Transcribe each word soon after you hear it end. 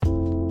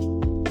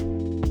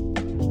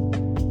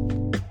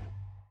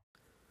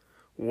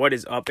What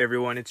is up,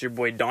 everyone? It's your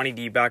boy Donnie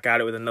D back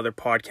at it with another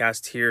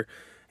podcast here.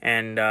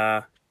 And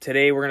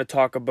today we're going to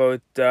talk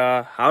about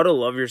how to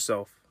love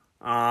yourself.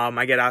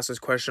 I get asked this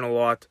question a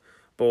lot,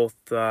 both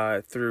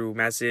through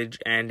message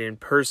and in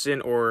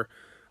person, or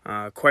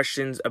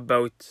questions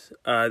about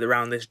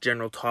around this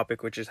general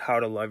topic, which is how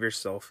to love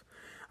yourself.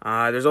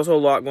 There's also a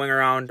lot going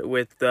around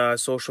with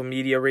social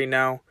media right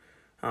now,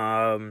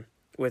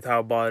 with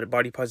how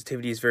body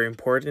positivity is very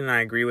important, and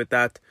I agree with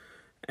that.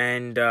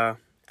 And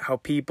how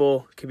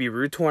people can be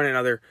rude to one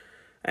another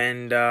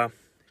and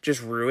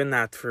just ruin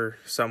that for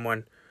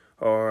someone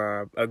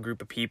or a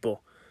group of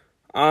people.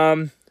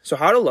 So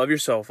how to love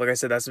yourself. Like I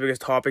said, that's the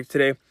biggest topic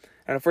today.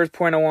 And the first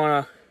point I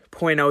want to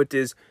point out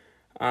is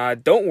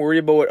don't worry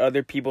about what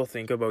other people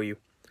think about you.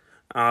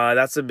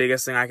 That's the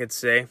biggest thing I could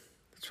say.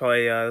 It's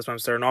probably that's why I'm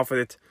starting off with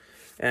it.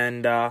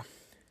 And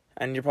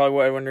you're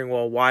probably wondering,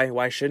 well,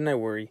 why shouldn't I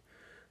worry?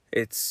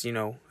 It's,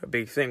 a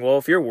big thing. Well,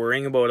 if you're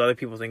worrying about what other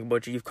people think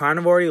about you, you've kind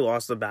of already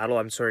lost the battle.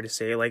 I'm sorry to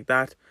say it like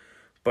that,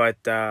 but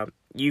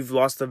you've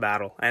lost the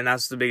battle, and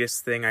that's the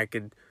biggest thing you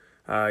can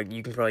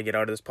probably get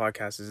out of this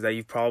podcast, is that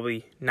you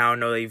probably now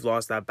know that you've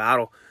lost that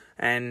battle.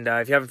 And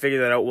if you haven't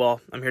figured that out, well,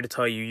 I'm here to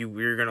tell you,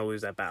 you're going to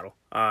lose that battle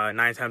 9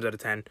 times out of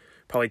 10,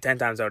 probably 10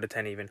 times out of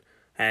 10 even.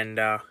 And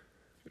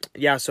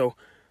so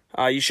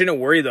you shouldn't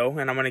worry, though,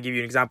 and I'm going to give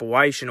you an example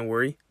why you shouldn't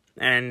worry.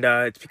 And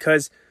it's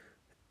because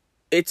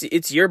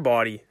it's your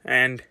body.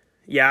 And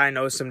yeah, I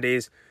know some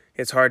days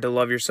it's hard to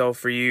love yourself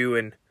for you,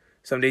 and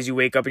some days you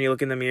wake up and you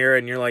look in the mirror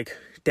and you're like,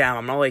 damn,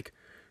 I'm not like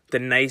the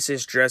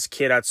nicest dressed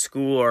kid at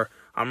school, or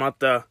I'm not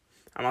the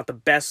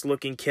best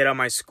looking kid at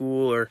my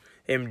school, or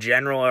in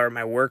general, or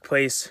my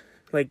workplace.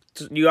 Like,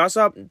 you gotta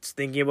stop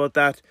thinking about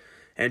that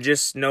and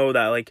just know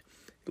that, like,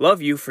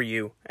 love you for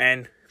you,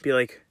 and be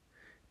like,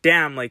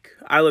 damn, like,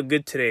 I look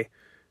good today.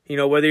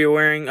 Whether you're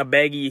wearing a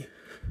baggy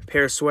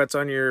pair of sweats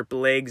on your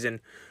legs and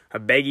a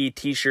baggy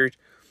t-shirt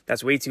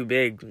that's way too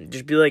big,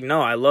 just be like,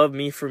 no, I love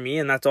me for me,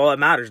 and that's all that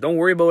matters. Don't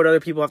worry about what other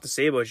people have to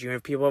say about you. And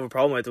if people have a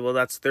problem with it, well,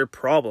 that's their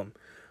problem.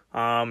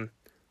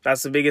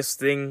 That's the biggest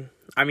thing.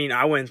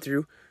 I went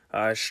through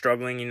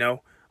struggling.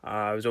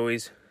 I was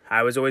always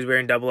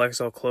wearing double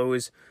XL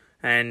clothes,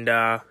 and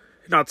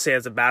not to say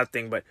it's a bad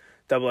thing, but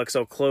double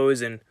XL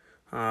clothes, and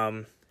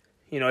I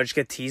just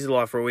get teased a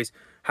lot for always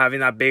having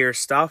that bigger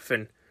stuff.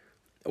 And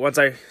once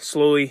I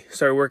slowly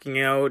started working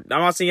out,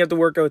 I'm not saying you have to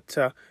work out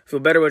to feel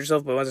better about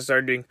yourself, but once I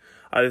started doing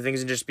other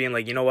things and just being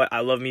like, you know what, I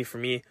love me for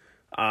me,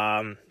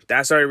 then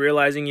I started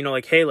realizing,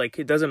 hey, like,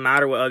 it doesn't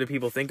matter what other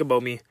people think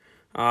about me,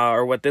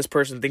 or what this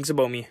person thinks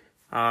about me.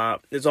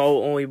 It's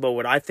all only about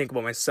what I think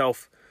about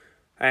myself.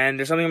 And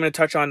there's something I'm going to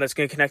touch on that's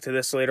going to connect to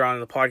this later on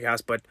in the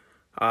podcast. But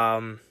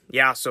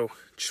so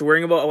just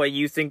worrying about what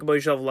you think about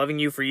yourself, loving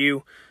you for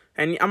you.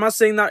 And I'm not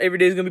saying not every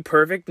day is going to be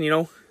perfect,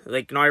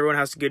 like, not everyone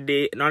has a good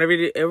day.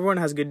 Everyone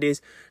has good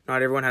days.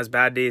 Not everyone has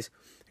bad days.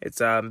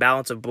 It's a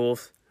balance of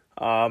both.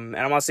 And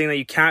I'm not saying that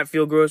you can't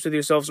feel gross with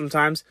yourself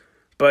sometimes,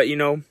 but,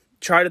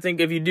 try to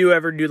think, if you do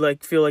ever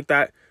feel like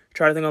that,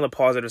 try to think on the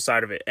positive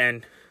side of it.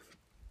 And,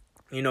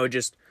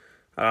 just,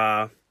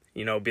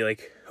 be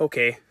like,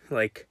 okay,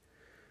 like,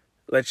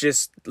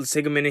 let's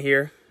take a minute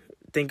here,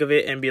 think of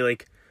it, and be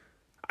like,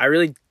 I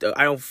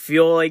don't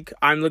feel like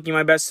I'm looking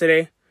my best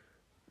today,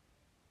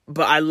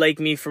 but I like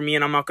me for me,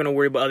 and I'm not going to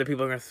worry about other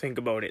people are going to think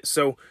about it.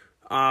 So,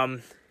 so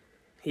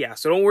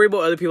don't worry about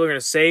what other people are going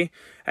to say.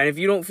 And if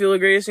you don't feel the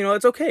greatest,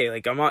 it's okay.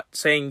 Like, I'm not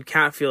saying you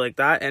can't feel like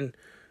that. And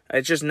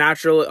it's just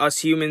natural. Us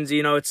humans,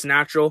 it's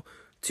natural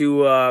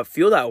to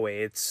feel that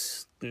way.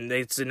 It's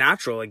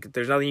natural. Like,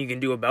 there's nothing you can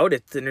do about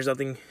it, and there's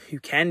nothing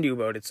you can do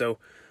about it. So,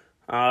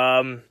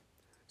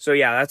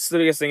 that's the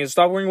biggest thing, is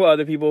stop worrying what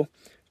other people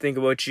think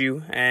about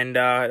you. And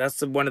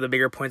that's one of the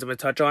bigger points I'm going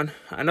to touch on.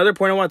 Another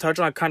point I want to touch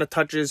on kind of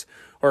touches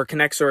or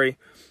connects,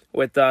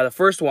 with the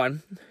first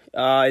one,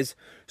 is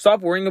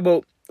stop worrying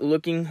about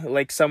looking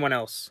like someone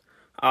else.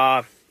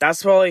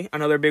 That's probably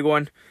another big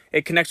one.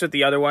 It connects with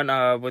the other one,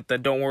 with the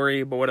don't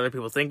worry about what other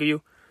people think of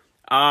you.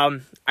 I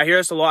hear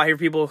this a lot. I hear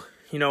people,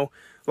 a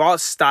lot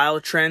of style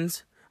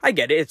trends. I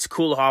get it. It's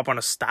cool to hop on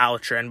a style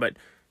trend, but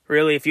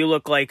really, if you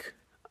look like,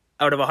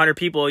 out of 100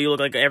 people, you look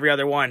like every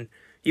other one,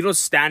 you don't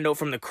stand out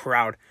from the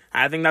crowd.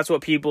 And I think that's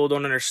what people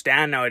don't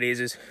understand nowadays,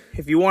 is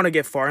if you want to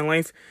get far in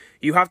life,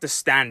 you have to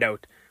stand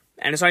out.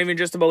 And it's not even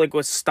just about, like,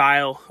 what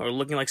style or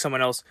looking like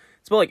someone else.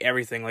 It's about, like,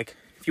 everything. Like,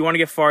 if you want to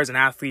get far as an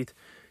athlete,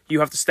 you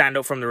have to stand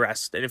out from the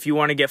rest. And if you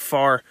want to get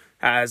far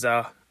as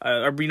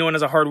or be known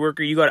as a hard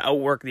worker, you got to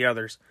outwork the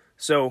others.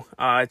 So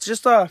it's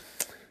just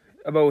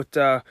about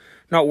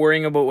not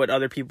worrying about what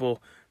other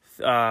people.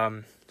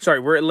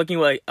 We're looking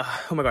like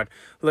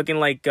looking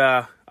like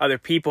other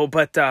people,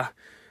 but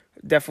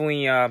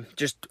definitely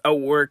just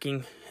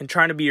outworking and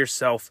trying to be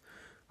yourself.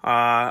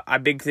 A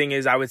big thing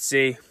is, I would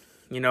say,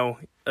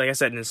 like I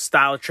said, in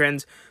style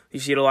trends, you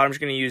see it a lot. I'm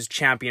just going to use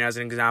Champion as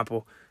an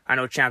example. I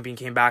know Champion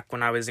came back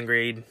when I was in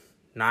grade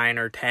 9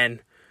 or 10,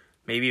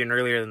 maybe even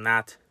earlier than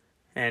that.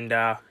 And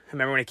I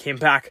remember when it came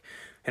back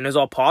and it was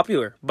all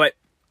popular, but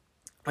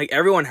like,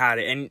 everyone had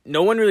it and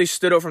no one really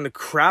stood out from the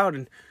crowd.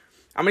 And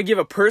I'm going to give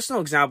a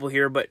personal example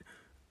here, but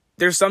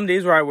there's some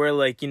days where I wear,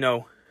 like,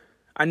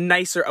 a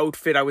nicer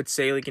outfit, I would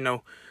say, like,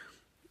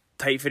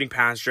 tight-fitting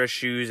pants, dress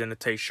shoes, and a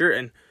tight shirt,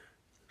 and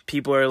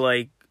people are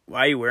like, why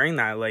are you wearing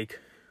that? Like,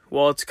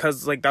 well, it's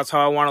because, like, that's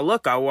how I want to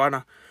look. I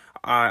want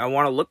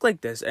to look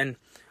like this, and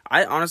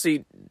I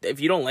honestly,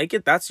 if you don't like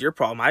it, that's your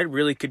problem. I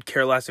really could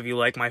care less if you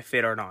like my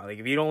fit or not. Like,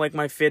 if you don't like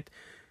my fit,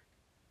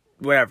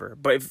 whatever.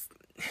 But if,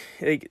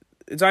 like,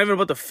 it's not even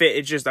about the fit.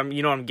 It's just, what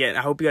I'm getting.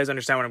 I hope you guys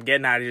understand what I'm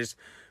getting at. It's just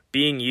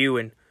being you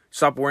and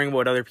stop worrying about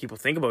what other people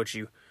think about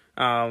you.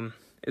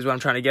 Is what I'm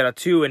trying to get at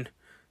too. And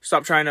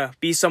stop trying to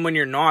be someone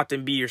you're not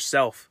and be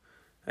yourself.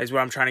 Is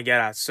what I'm trying to get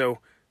at. So,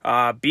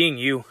 being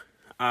you.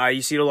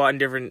 You see it a lot in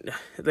different,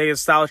 like,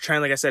 style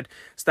trend. Like I said,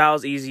 style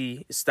is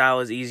easy.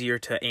 Style is easier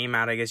to aim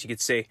at, I guess you could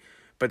say.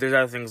 But there's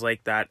other things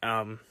like that.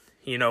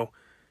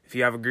 If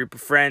you have a group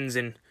of friends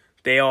and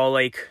they all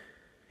like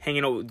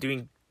hanging out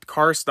doing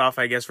car stuff,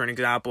 I guess, for an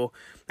example,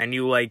 and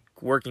you like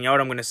working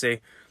out, I'm going to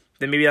say,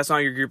 then maybe that's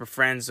not your group of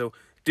friends. So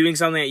doing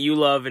something that you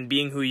love and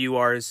being who you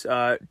are is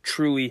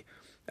truly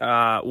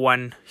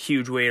one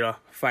huge way to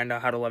find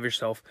out how to love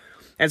yourself.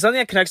 And something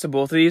that connects to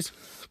both of these,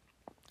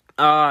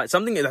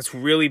 something that's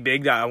really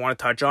big that I want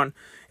to touch on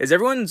is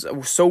everyone's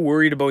so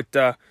worried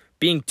about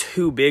being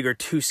too big or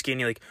too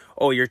skinny. Like,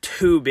 oh, you're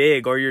too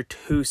big or you're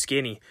too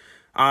skinny.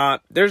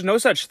 There's no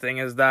such thing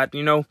as that,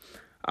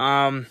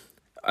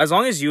 as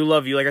long as you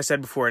love you, like I said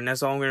before, and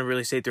that's all I'm going to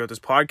really say throughout this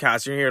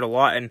podcast. You're going to hear it a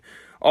lot, and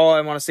all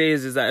I want to say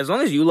is that as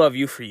long as you love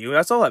you for you,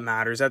 that's all that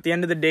matters. At the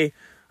end of the day,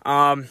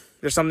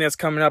 there's something that's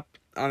coming up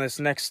on this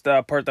next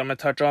part that I'm going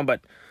to touch on,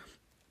 but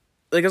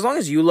like, as long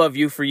as you love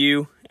you for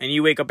you, and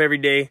you wake up every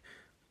day,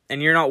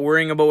 and you're not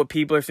worrying about what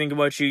people are thinking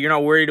about you, you're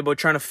not worried about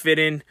trying to fit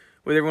in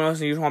with everyone else,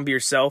 and you just want to be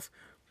yourself,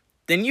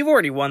 then you've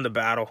already won the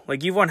battle.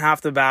 Like, you've won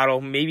half the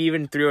battle, maybe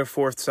even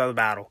 3/4 of the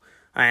battle.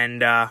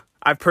 And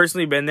I've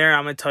personally been there.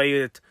 I'm going to tell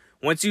you that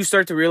once you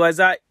start to realize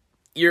that,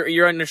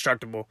 you're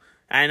indestructible.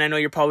 And I know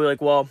you're probably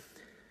like, well,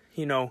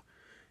 you're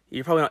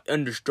probably not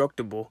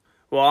indestructible.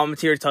 Well, I'm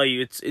here to tell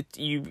you,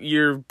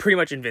 you're pretty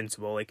much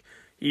invincible. Like,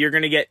 you're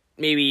going to get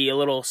maybe a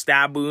little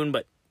stab wound,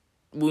 but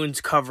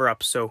wounds cover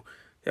up. So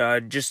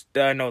just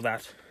know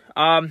that.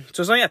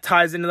 So something that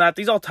ties into that,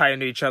 these all tie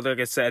into each other,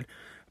 like I said.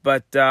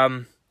 But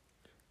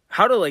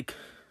how to, like,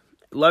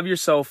 love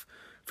yourself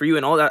for you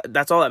and all that,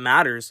 that's all that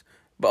matters.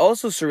 But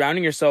also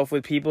surrounding yourself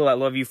with people that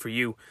love you for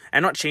you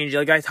and not changing.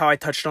 Like, guys, how I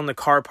touched on the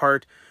car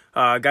part,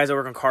 guys that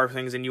work on car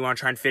things and you want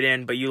to try and fit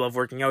in, but you love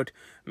working out.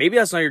 Maybe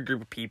that's not your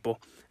group of people.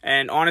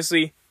 And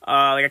honestly,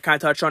 like I kind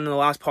of touched on in the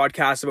last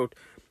podcast about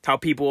how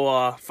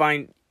people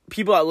find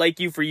people that like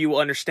you for you will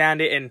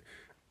understand it and,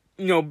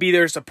 be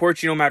there to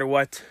support you no matter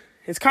what.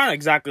 It's kind of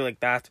exactly like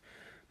that.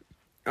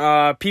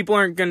 People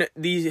aren't gonna,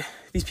 these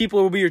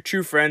people will be your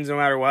true friends no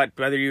matter what,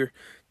 whether you're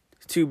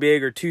too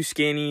big or too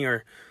skinny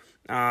or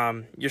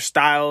your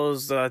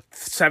style's a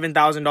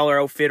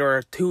 $7,000 outfit or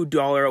a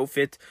 $2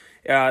 outfit.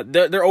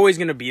 They're always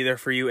going to be there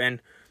for you,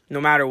 and no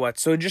matter what.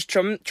 So just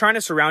trying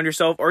to surround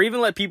yourself, or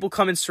even let people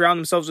come and surround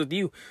themselves with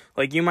you.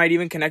 Like, you might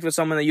even connect with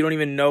someone that you don't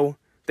even know,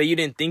 that you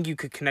didn't think you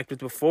could connect with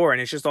before. And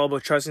it's just all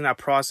about trusting that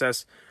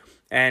process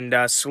and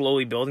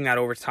slowly building that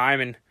over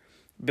time and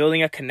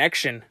building a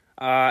connection.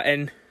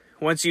 And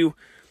once you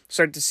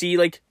start to see,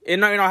 like, it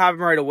might not happen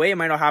right away, it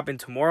might not happen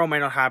tomorrow, it might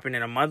not happen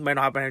in a month, it might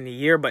not happen in a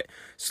year, but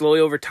slowly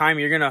over time,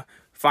 you're going to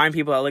find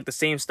people that like the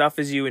same stuff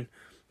as you and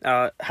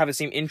have the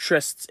same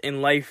interests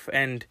in life.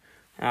 And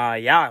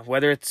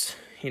whether it's,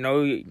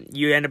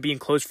 you end up being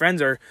close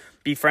friends or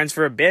be friends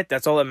for a bit,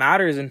 that's all that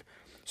matters. And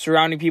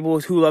surrounding people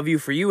who love you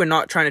for you and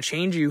not trying to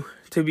change you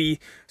to be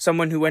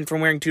someone who went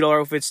from wearing $2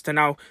 outfits to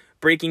now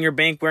breaking your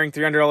bank wearing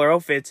 $300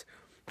 outfits.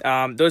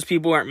 Those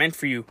people aren't meant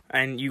for you,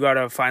 and you got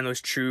to find those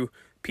true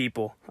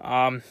people.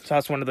 So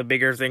that's one of the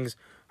bigger things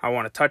I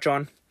want to touch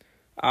on.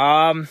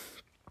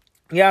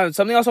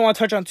 Something else I want to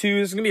touch on too.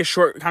 This is going to be a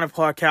short kind of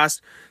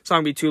podcast. It's not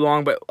going to be too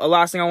long, but a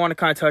last thing I want to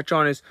kind of touch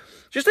on is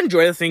just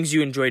enjoy the things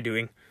you enjoy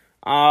doing.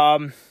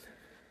 I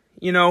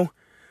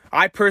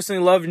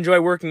personally enjoy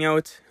working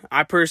out.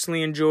 I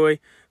personally enjoy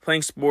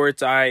playing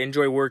sports. I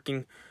enjoy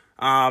working.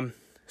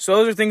 So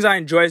those are things I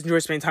enjoy. I enjoy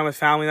spending time with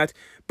family.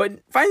 But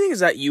find things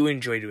that you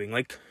enjoy doing.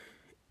 Like,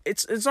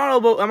 it's not all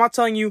about, I'm not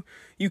telling you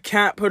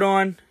can't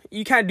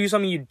do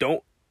something you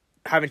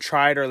haven't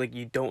tried or like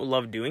you don't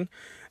love doing.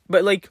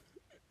 But like,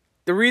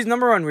 the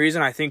number one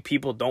reason I think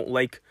people don't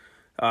like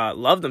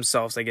love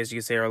themselves, I guess you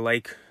could say, or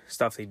like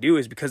stuff they do,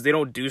 is because they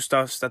don't do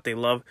stuff that they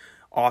love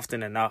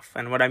often enough.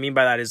 And what I mean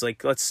by that is,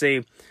 like, let's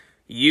say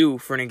you,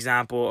 for an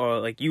example, or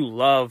like you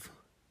love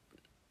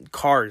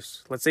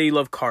cars. Let's say you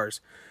love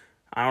cars.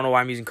 I don't know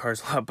why I'm using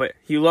cars a lot, but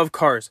you love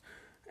cars.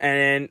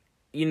 And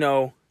you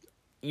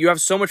have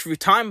so much free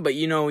time, but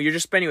you're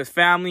just spending with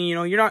family.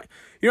 You're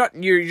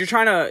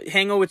trying to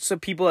hang out with some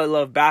people that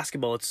love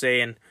basketball, let's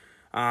say, and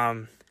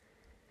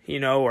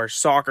or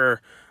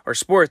soccer or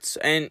sports,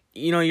 and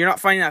you're not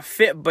finding that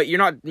fit, but you're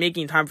not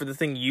making time for the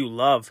thing you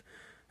love.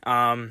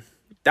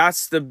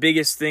 That's the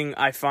biggest thing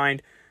I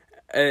find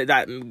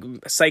that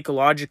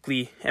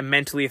psychologically and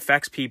mentally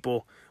affects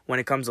people when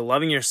it comes to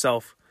loving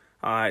yourself.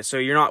 So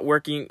you're not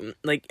working,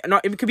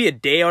 it could be a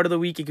day out of the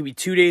week, it could be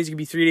 2 days, it could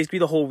be 3 days, it could be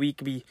the whole week, it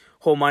could be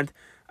whole month.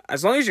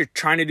 As long as you're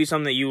trying to do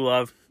something that you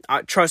love,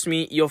 trust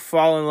me, you'll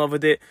fall in love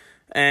with it,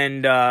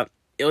 and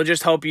it'll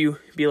just help you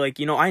be like,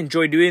 I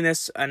enjoy doing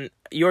this, and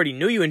you already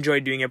knew you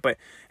enjoyed doing it, but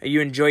you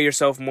enjoy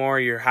yourself more,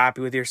 you're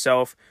happy with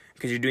yourself,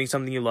 because you're doing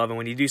something you love, and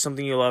when you do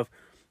something you love,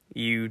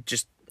 you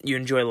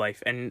enjoy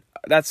life. And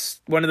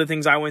that's one of the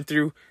things I went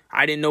through.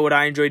 I didn't know what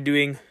I enjoyed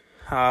doing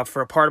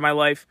for a part of my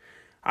life.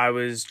 I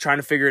was trying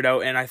to figure it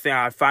out, and I think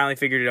I finally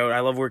figured it out. I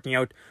love working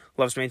out,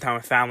 love spending time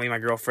with family, my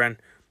girlfriend,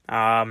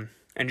 and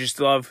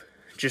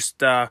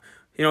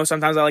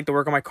sometimes I like to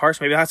work on my car,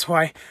 so maybe that's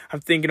why I'm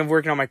thinking of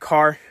working on my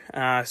car.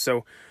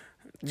 So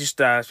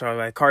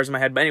my car's in my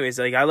head. But anyways,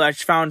 I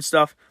just found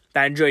stuff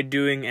that I enjoyed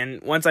doing, and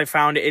once I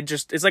found it,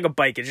 it's like a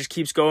bike. It just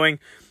keeps going.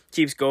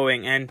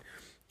 And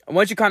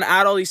once you kind of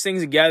add all these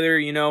things together,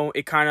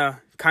 it kind of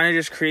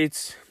just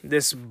creates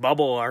this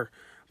bubble or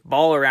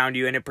ball around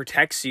you, and it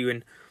protects you.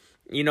 And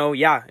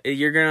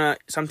you're gonna,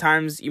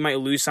 sometimes you might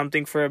lose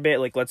something for a bit.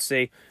 Like, let's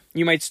say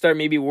you might start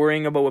maybe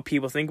worrying about what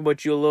people think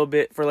about you a little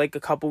bit for like a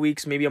couple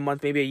weeks, maybe a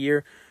month, maybe a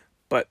year,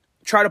 but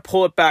try to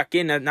pull it back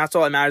in, and that's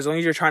all that matters. As long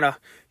as you're trying to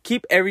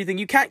keep everything,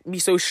 you can't be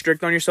so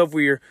strict on yourself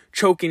where you're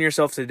choking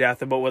yourself to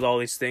death with all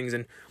these things,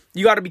 and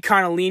you got to be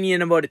kind of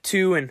lenient about it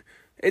too. And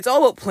it's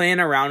all about playing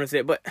around with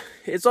it, but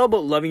it's all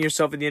about loving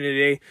yourself at the end of the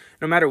day,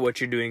 no matter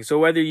what you're doing. So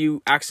whether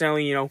you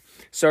accidentally,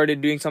 started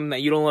doing something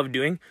that you don't love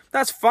doing,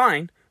 that's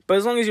fine. But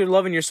as long as you're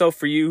loving yourself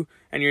for you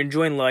and you're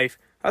enjoying life,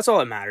 that's all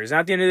that matters. And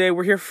at the end of the day,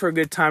 we're here for a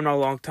good time, not a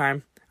long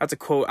time. That's a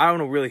quote. I don't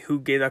know really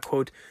who gave that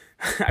quote.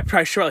 I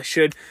probably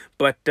should,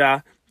 but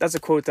that's a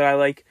quote that I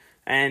like.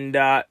 And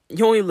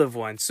you only live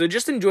once, so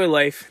just enjoy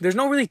life. There's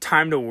no really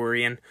time to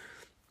worry. And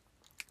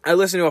I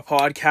listened to a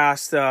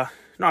podcast,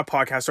 not a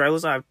podcast, sorry, I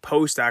listened to a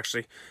post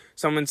actually.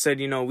 Someone said,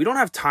 we don't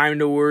have time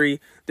to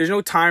worry. There's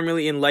no time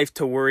really in life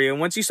to worry. And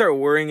once you start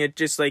worrying, it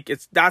just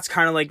that's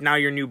kind of like now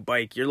your new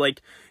bike. You're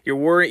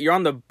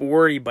on the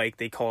worry bike,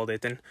 they called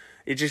it, and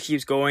it just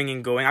keeps going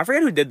and going. I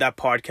forget who did that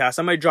podcast.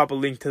 I might drop a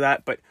link to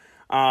that, but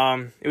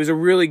it was a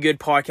really good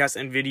podcast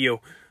and video.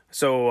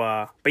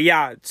 So,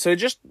 so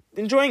just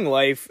enjoying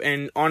life.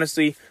 And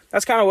honestly,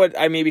 that's kind of what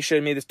I maybe should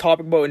have made this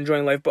topic about,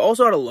 enjoying life, but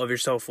also how to love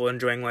yourself while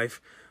enjoying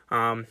life.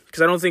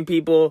 Because I don't think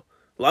people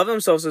love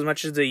themselves as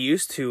much as they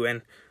used to.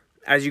 And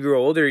as you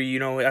grow older,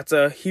 that's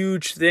a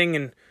huge thing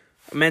in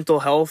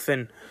mental health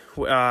and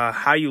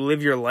how you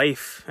live your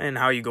life and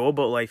how you go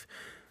about life.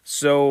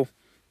 So,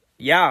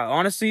 yeah,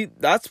 honestly,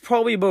 that's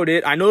probably about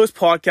it. I know this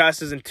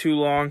podcast isn't too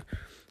long.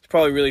 It's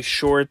probably really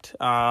short.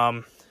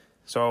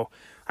 So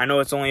I know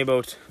it's only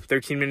about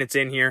 13 minutes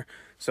in here,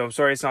 so I'm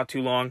sorry it's not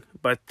too long.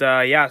 But,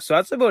 so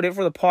that's about it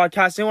for the podcast.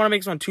 I didn't want to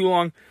make this one too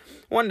long.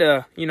 I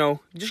wanted to,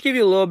 just give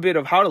you a little bit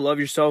of how to love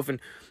yourself. And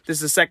this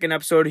is the second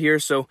episode here,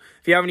 so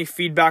if you have any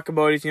feedback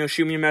about it,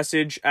 shoot me a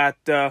message at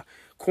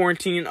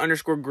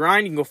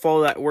quarantine_grind. You can go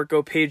follow that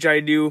workout page I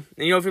do.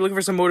 And, if you're looking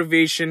for some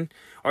motivation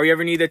or you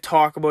ever need to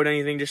talk about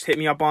anything, just hit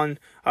me up on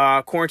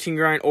Quarantine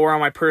Grind or on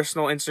my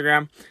personal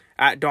Instagram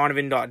at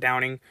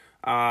donovan.downing.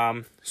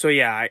 So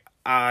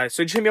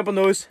just hit me up on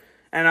those,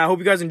 and I hope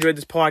you guys enjoyed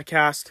this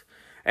podcast.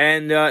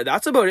 And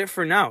that's about it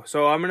for now.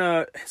 So I'm going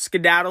to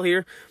skedaddle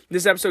here.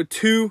 This is episode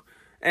 2,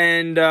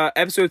 and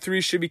episode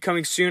 3 should be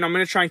coming soon. I'm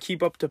going to try and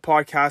keep up to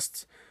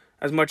podcasts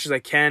as much as I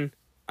can.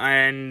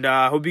 And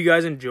I hope you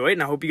guys enjoy it,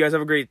 and I hope you guys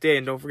have a great day.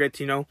 And don't forget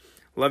to,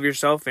 love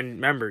yourself. And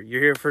remember,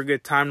 you're here for a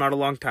good time, not a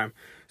long time.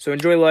 So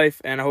enjoy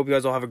life, and I hope you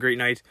guys all have a great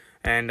night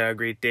and a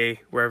great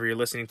day wherever you're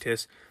listening to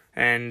this.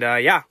 And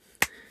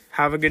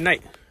have a good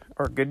night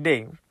or good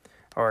day,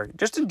 or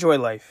just enjoy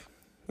life.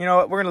 You know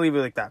what? We're going to leave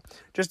it like that.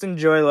 Just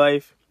enjoy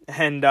life,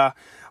 and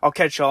I'll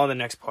catch y'all on the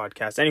next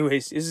podcast.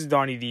 Anyways, this is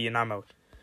Donnie D, and I'm out.